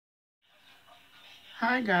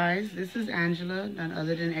Hi guys, this is Angela, none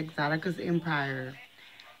other than Exotica's Empire.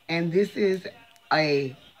 And this is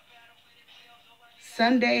a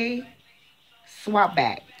Sunday swap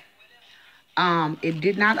back. It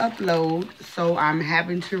did not upload, so I'm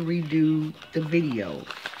having to redo the video.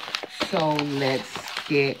 So let's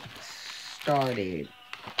get started.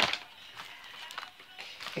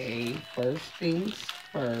 Okay, first things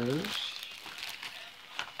first.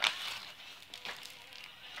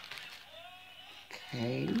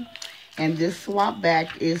 Okay, and this swap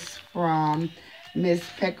back is from Miss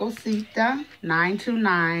Pecosita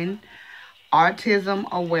 929 Autism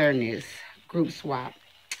Awareness group swap.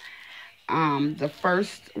 The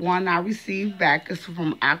first one I received back is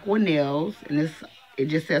from Aqua Nails, and it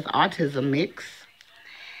just says autism mix.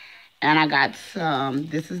 And I got some.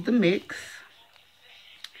 This is the mix.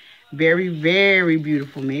 Very, very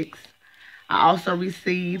beautiful mix. I also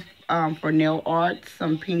received for nail art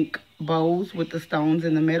some pink bows with the stones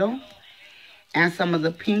in the middle, and some of the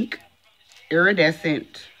pink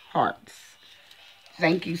iridescent hearts.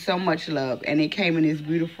 Thank you so much, love. And it came in this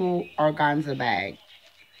beautiful organza bag.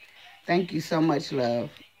 Thank you so much, love.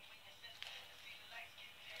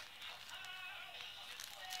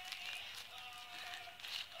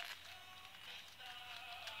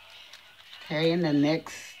 Okay, and the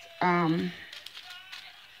next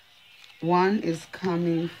one is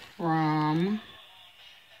coming from,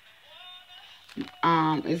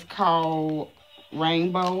 it's called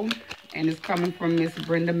Rainbow, and it's coming from Miss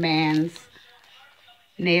Brenda Mann's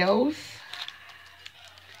Nails.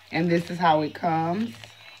 And this is how it comes.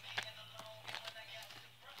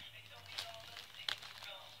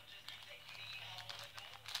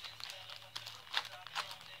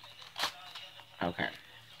 Okay.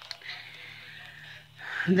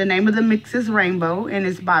 The name of the mix is Rainbow, and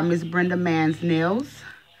it's by Miss Brenda Mann's Nails.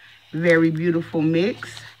 Very beautiful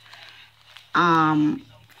mix.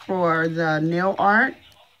 For the nail art,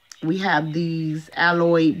 we have these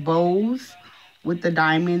alloy bows with the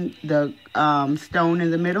diamond, the stone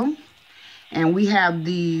in the middle. And we have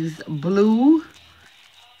these blue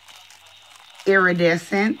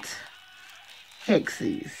iridescent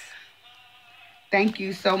hexes. Thank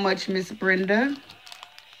you so much, Miss Brenda.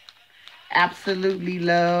 Absolutely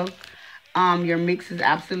love. Your mix is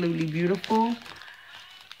absolutely beautiful.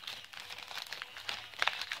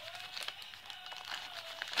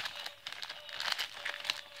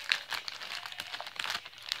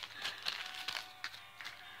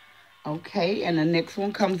 Okay, and the next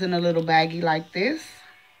one comes in a little baggie like this.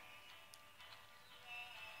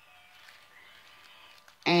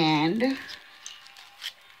 And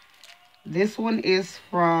this one is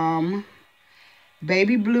from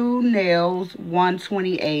Baby Blue Nails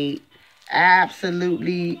 128.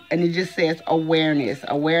 Absolutely, and it just says Awareness.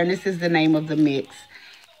 Awareness is the name of the mix.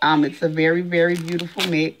 It's a very, very beautiful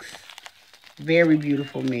mix. Very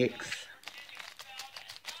beautiful mix.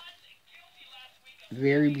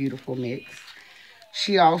 Very beautiful mix.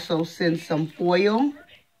 She also sent some foil.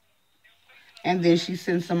 And then she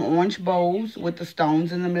sent some orange bowls with the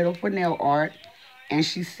stones in the middle for nail art. And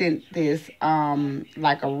she sent this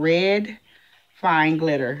like a red fine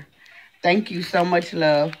glitter. Thank you so much,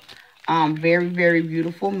 love. Very, very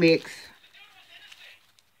beautiful mix.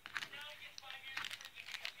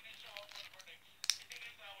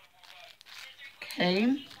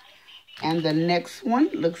 Okay. And the next one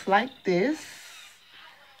looks like this.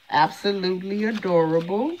 Absolutely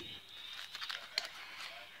adorable.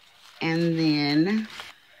 And then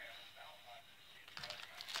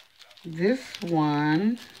this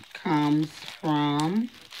one comes from,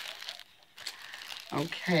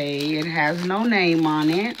 okay, it has no name on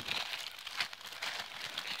it.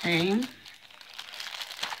 Okay.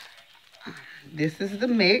 This is the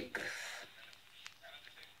mix.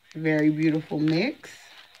 Very beautiful mix.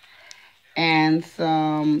 And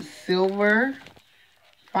some silver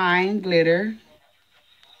fine glitter.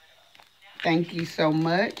 Thank you so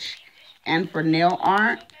much. And for nail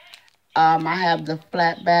art, I have the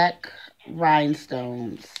flat back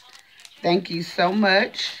rhinestones. Thank you so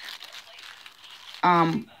much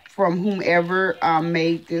from whomever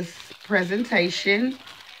made this presentation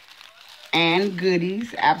and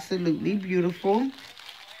goodies. Absolutely beautiful.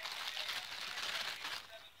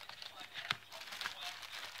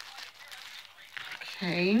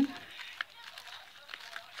 Okay.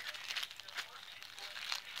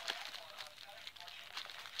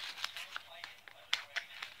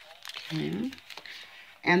 Okay.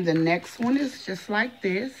 And the next one is just like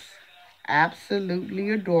this. Absolutely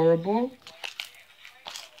adorable.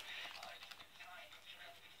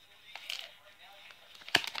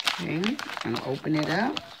 Okay, I'm gonna open it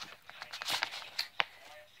up.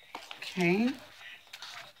 Okay,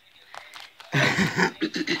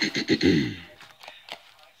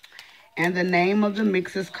 And the name of the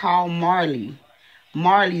mix is called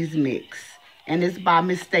Marley's Mix. And it's by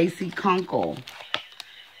Miss Stacy Kunkel.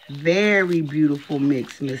 Very beautiful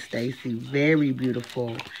mix, Miss Stacy. Very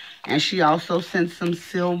beautiful. And she also sent some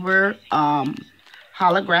silver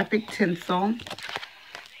holographic tinsel.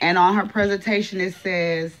 And on her presentation it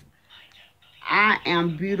says, I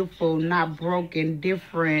am beautiful, not broken,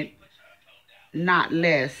 different, not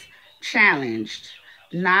less, challenged,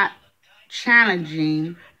 not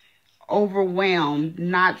challenging, overwhelmed,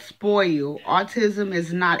 not spoiled. Autism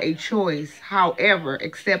is not a choice. However,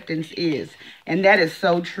 acceptance is. And that is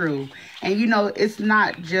so true. And you know, it's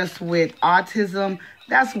not just with autism.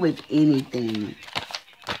 That's with anything.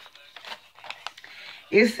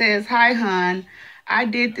 It says, hi, hon. I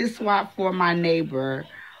did this swap for my neighbor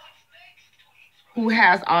who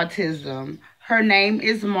has autism. Her name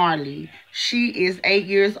is Marley. She is 8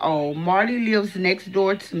 years old. Marley lives next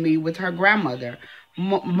door to me with her grandmother.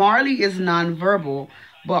 Marley is nonverbal,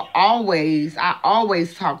 but I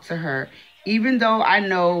always talk to her, even though I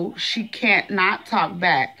know she can't not talk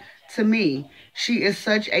back to me. She is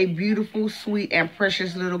such a beautiful, sweet, and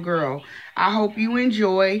precious little girl. I hope you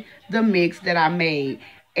enjoy the mix that I made.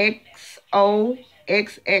 XOXO,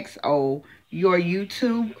 your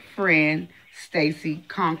YouTube friend, Stacy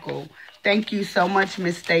Kunkel. Thank you so much,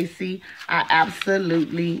 Miss Stacy. I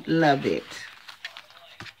absolutely love it.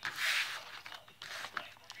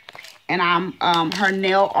 And her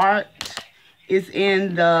nail art is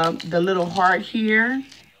in the little heart here.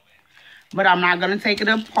 But I'm not going to take it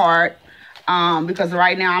apart because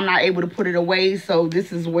right now I'm not able to put it away. So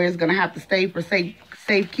this is where it's going to have to stay for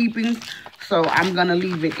safekeeping. So I'm going to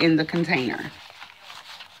leave it in the container.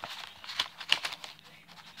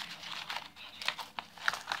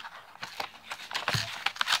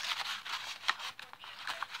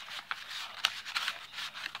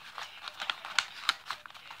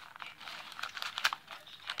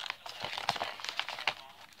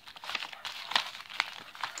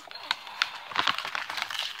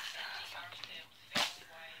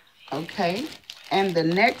 Okay, and the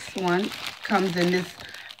next one comes in this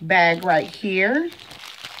bag right here.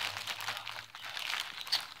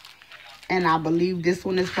 And I believe this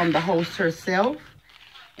one is from the host herself.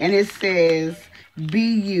 And it says, be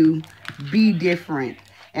you, be different.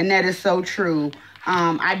 And that is so true.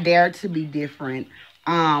 I dare to be different.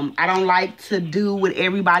 I don't like to do what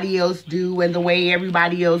everybody else do, and the way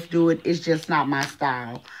everybody else do it is just not my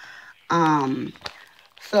style.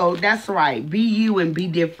 So that's right. Be you and be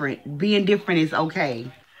different. Being different is okay.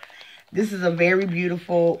 This is a very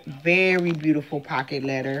beautiful pocket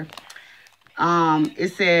letter.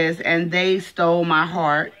 It says, and they stole my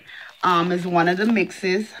heart. Is one of the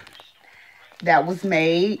mixes that was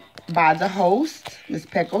made by the host, Miss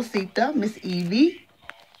Pecosita, Miss Evie.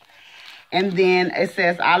 And then it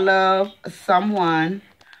says, I love someone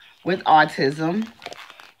with autism.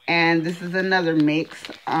 And this is another mix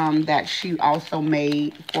that she also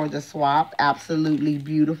made for the swap. Absolutely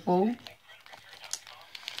beautiful.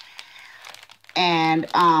 And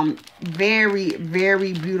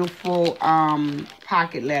very beautiful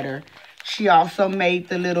pocket letter. She also made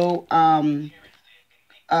the little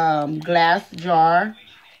glass jar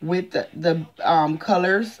with the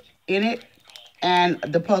colors in it, and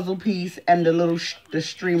the puzzle piece and the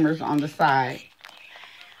streamers on the side.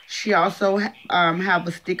 She also have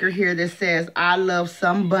a sticker here that says, I love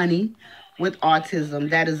some bunny with autism.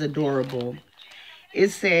 That is adorable. It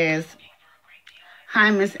says,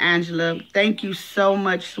 hi, Miss Angela. Thank you so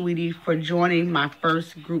much, sweetie, for joining my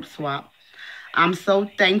first group swap. I'm so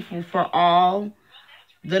thankful for all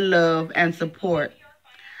the love and support.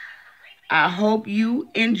 I hope you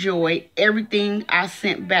enjoy everything I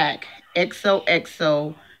sent back.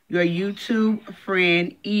 XOXO, your YouTube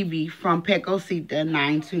friend, Evie from Pecosita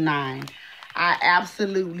 929. I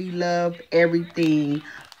absolutely love everything,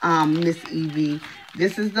 Miss Evie.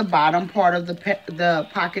 This is the bottom part of the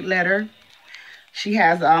pocket letter. She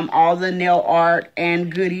has all the nail art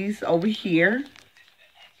and goodies over here.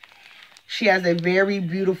 She has a very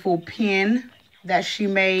beautiful pin that she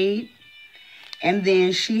made. And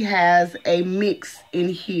then she has a mix in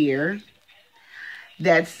here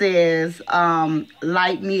that says,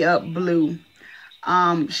 light me up blue.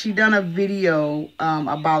 She done a video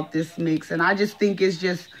about this mix, and I just think it's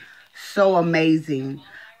just so amazing.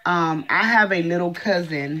 I have a little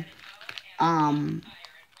cousin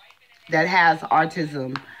that has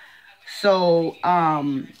autism. So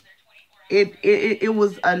it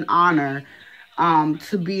was an honor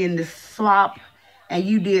to be in this swap, and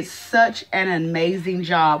you did such an amazing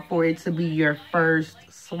job for it to be your first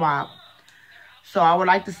swap. So I would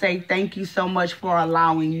like to say thank you so much for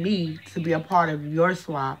allowing me to be a part of your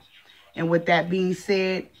swap. And with that being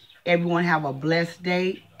said, everyone have a blessed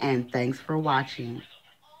day, and thanks for watching.